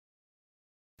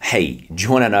Hey, do you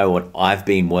want to know what I've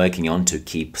been working on to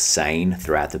keep sane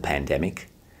throughout the pandemic?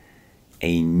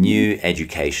 A new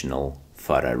educational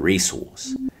photo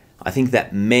resource. I think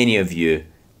that many of you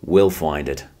will find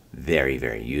it very,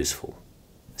 very useful.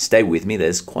 Stay with me,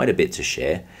 there's quite a bit to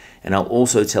share, and I'll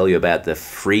also tell you about the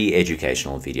free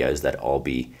educational videos that I'll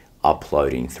be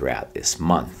uploading throughout this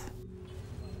month.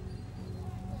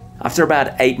 After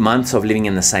about 8 months of living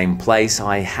in the same place,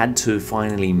 I had to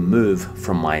finally move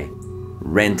from my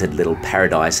rented little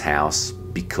paradise house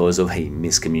because of a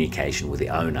miscommunication with the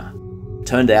owner.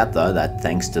 Turned out though that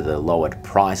thanks to the lowered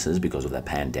prices because of the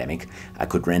pandemic, I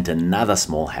could rent another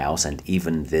small house and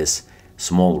even this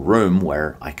small room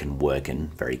where I can work in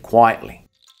very quietly.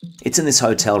 It's in this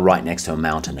hotel right next to a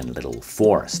mountain and a little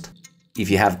forest.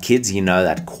 If you have kids, you know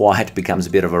that quiet becomes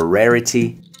a bit of a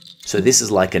rarity, so this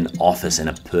is like an office in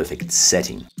a perfect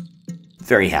setting.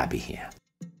 Very happy here.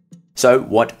 So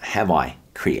what have I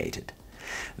created?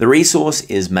 The resource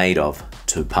is made of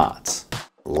 2 parts: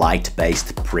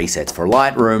 light-based presets for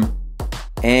Lightroom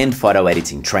and photo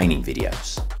editing training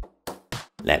videos.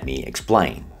 Let me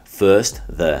explain. First,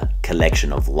 the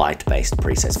collection of light-based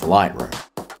presets for Lightroom.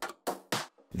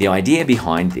 The idea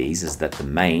behind these is that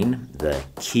the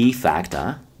key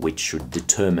factor, which should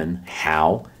determine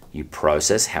how you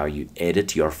process, how you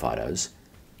edit your photos,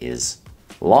 is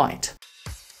light.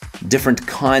 Different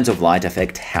kinds of light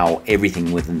affect how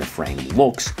everything within the frame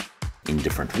looks in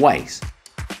different ways.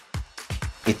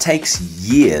 It takes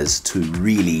years to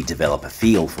really develop a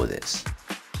feel for this.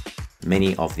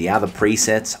 Many of the other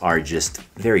presets are just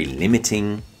very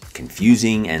limiting,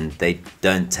 confusing, and they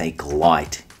don't take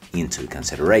light into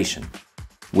consideration.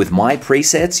 With my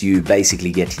presets, you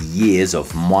basically get years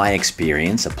of my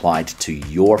experience applied to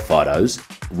your photos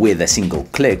with a single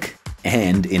click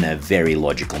and in a very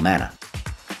logical manner.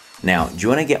 Now, do you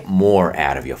want to get more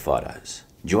out of your photos?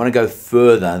 Do you want to go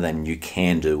further than you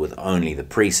can do with only the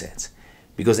presets?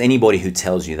 Because anybody who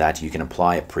tells you that you can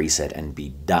apply a preset and be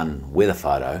done with a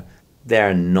photo,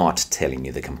 they're not telling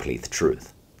you the complete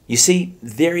truth. You see,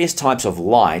 various types of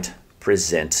light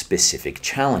present specific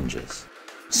challenges.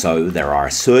 So there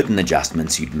are certain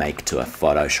adjustments you'd make to a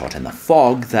photo shot in the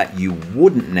fog that you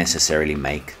wouldn't necessarily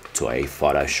make to a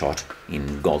photo shot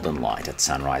in golden light at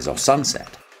sunrise or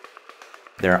sunset.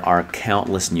 There are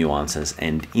countless nuances,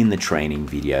 and in the training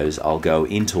videos I'll go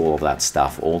into all of that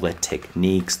stuff, all the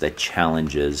techniques, the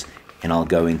challenges, and I'll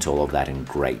go into all of that in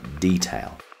great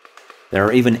detail. There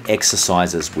are even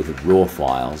exercises with raw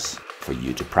files for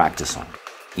you to practice on.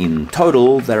 In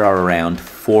total, there are around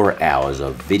 4 hours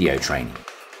of video training.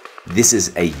 This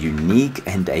is a unique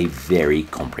and a very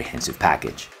comprehensive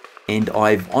package, and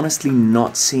I've honestly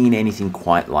not seen anything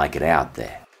quite like it out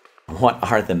there. What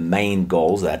are the main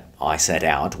goals that I set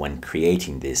out when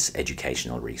creating this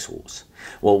educational resource?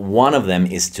 Well, one of them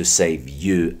is to save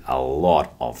you a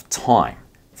lot of time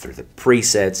through the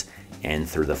presets and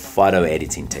through the photo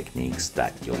editing techniques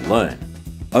that you'll learn.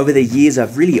 Over the years,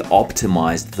 I've really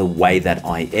optimized the way that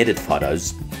I edit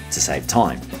photos to save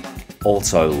time.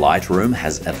 Also, Lightroom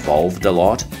has evolved a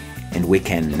lot, and we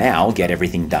can now get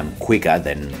everything done quicker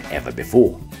than ever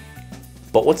before.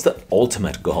 But what's the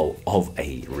ultimate goal of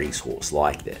a resource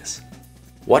like this?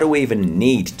 Why do we even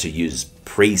need to use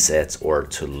presets or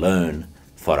to learn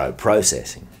photo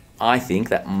processing? I think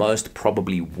that most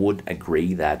probably would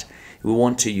agree that we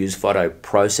want to use photo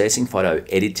processing, photo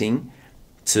editing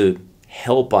to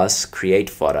help us create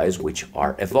photos which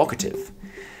are evocative.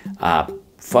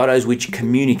 Photos which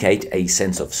communicate a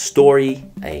sense of story,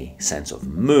 a sense of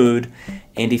mood,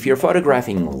 and if you're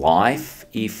photographing life,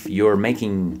 if you're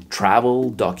making travel,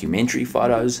 documentary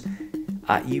photos,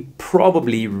 you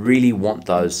probably really want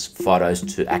those photos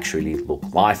to actually look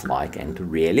lifelike and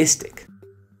realistic.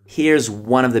 Here's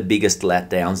one of the biggest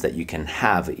letdowns that you can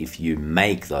have if you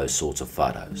make those sorts of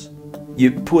photos. You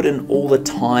put in all the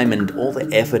time and all the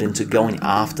effort into going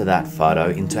after that photo,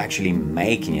 into actually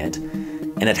making it,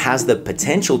 and it has the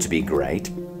potential to be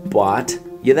great, but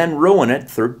you then ruin it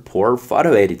through poor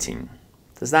photo editing.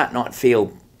 Does that not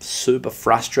feel super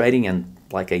frustrating and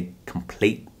like a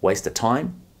complete waste of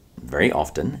time? Very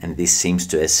often, and this seems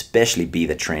to especially be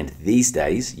the trend these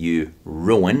days, you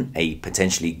ruin a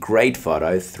potentially great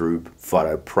photo through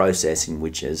photo processing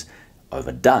which is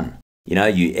overdone. You know,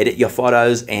 you edit your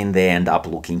photos and they end up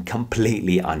looking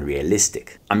completely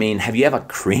unrealistic. I mean, have you ever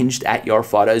cringed at your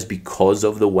photos because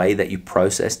of the way that you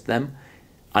processed them?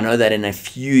 I know that in a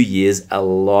few years, a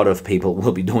lot of people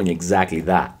will be doing exactly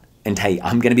that. And hey,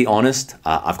 I'm gonna be honest,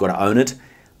 I've got to own it.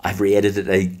 I've re-edited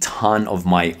a ton of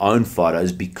my own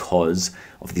photos because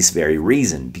of this very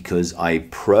reason, because I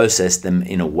processed them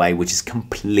in a way which is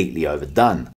completely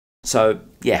overdone. So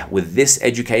yeah, with this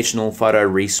educational photo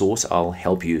resource, I'll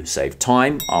help you save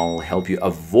time. I'll help you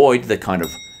avoid the kind of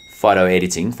photo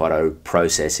editing, photo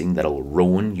processing that'll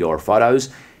ruin your photos,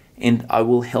 and I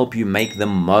will help you make the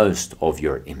most of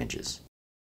your images.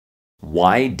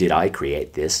 Why did I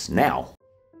create this now?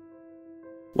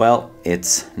 Well,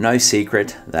 it's no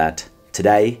secret that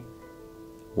today,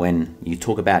 when you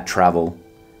talk about travel,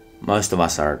 most of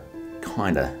us are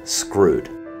kinda screwed.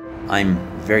 I'm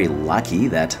very lucky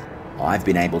that I've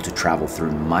been able to travel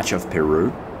through much of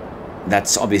Peru.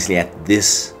 That's obviously at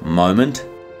this moment,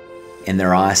 and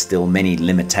there are still many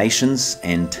limitations,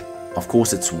 and of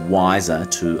course it's wiser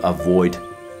to avoid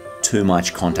too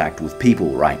much contact with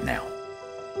people right now.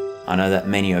 I know that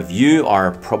many of you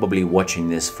are probably watching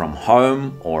this from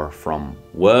home or from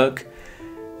work,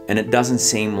 and it doesn't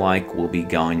seem like we'll be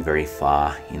going very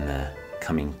far in the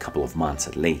coming couple of months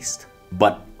at least.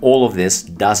 But all of this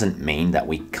doesn't mean that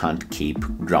we can't keep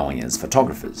growing as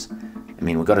photographers. I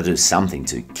mean, we've got to do something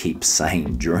to keep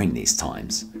sane during these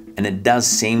times. And it does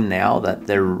seem now that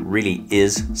there really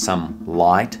is some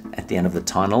light at the end of the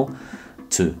tunnel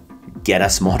to get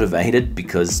us motivated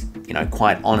because, you know,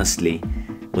 quite honestly,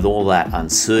 with all that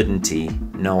uncertainty,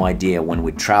 no idea when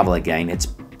we travel again, it's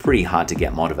pretty hard to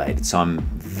get motivated. So I'm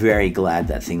very glad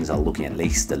that things are looking at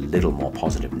least a little more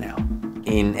positive now.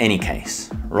 In any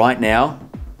case, right now,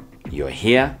 you're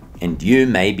here and you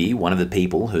may be one of the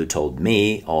people who told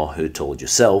me or who told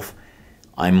yourself,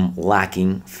 I'm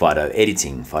lacking photo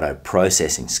editing, photo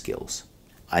processing skills.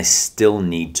 I still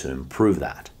need to improve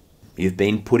that. You've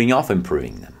been putting off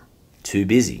improving them. Too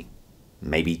busy.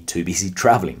 Maybe too busy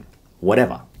traveling.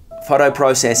 Whatever. Photo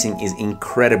processing is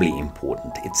incredibly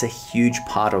important. It's a huge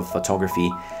part of photography.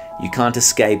 You can't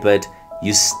escape it.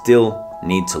 You still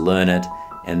need to learn it.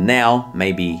 And now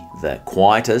may be the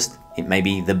quietest, it may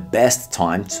be the best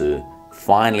time to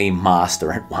finally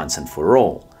master it once and for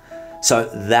all. So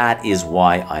that is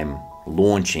why I'm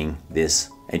launching this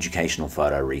educational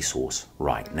photo resource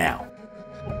right now.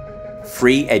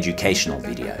 Free educational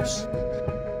videos.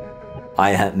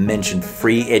 I have mentioned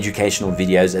free educational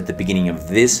videos at the beginning of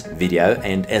this video,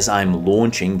 and as I'm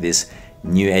launching this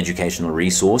new educational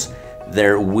resource,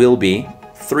 there will be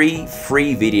 3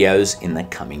 free videos in the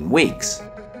coming weeks.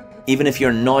 Even if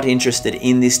you're not interested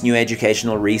in this new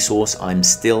educational resource, I'm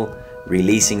still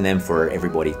releasing them for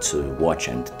everybody to watch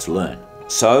and to learn.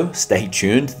 So stay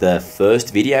tuned. The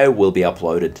first video will be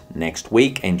uploaded next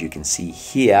week, and you can see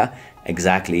here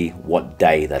exactly what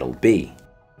day that'll be.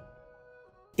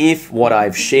 If what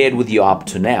I've shared with you up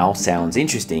to now sounds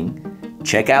interesting,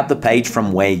 check out the page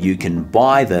from where you can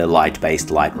buy the light-based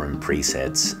Lightroom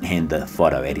presets and the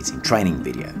photo editing training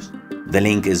videos. The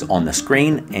link is on the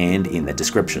screen and in the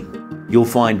description. You'll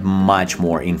find much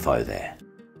more info there.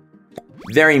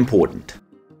 Very important.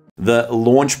 The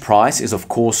launch price is of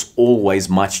course always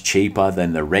much cheaper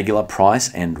than the regular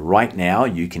price, and right now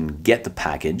you can get the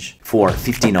package for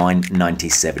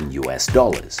 $59.97 US.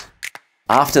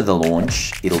 After the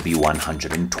launch, it'll be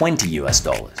 $120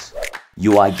 US.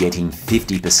 You are getting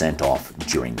 50% off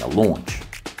during the launch.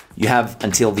 You have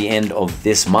until the end of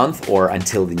this month or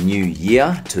until the new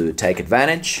year to take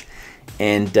advantage.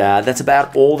 And that's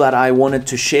about all that I wanted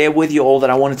to share with you, all that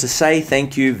I wanted to say.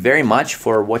 Thank you very much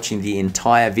for watching the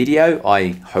entire video. I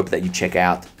hope that you check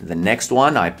out the next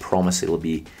one. I promise it'll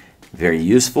be very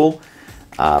useful.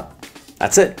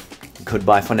 That's it.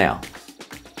 Goodbye for now.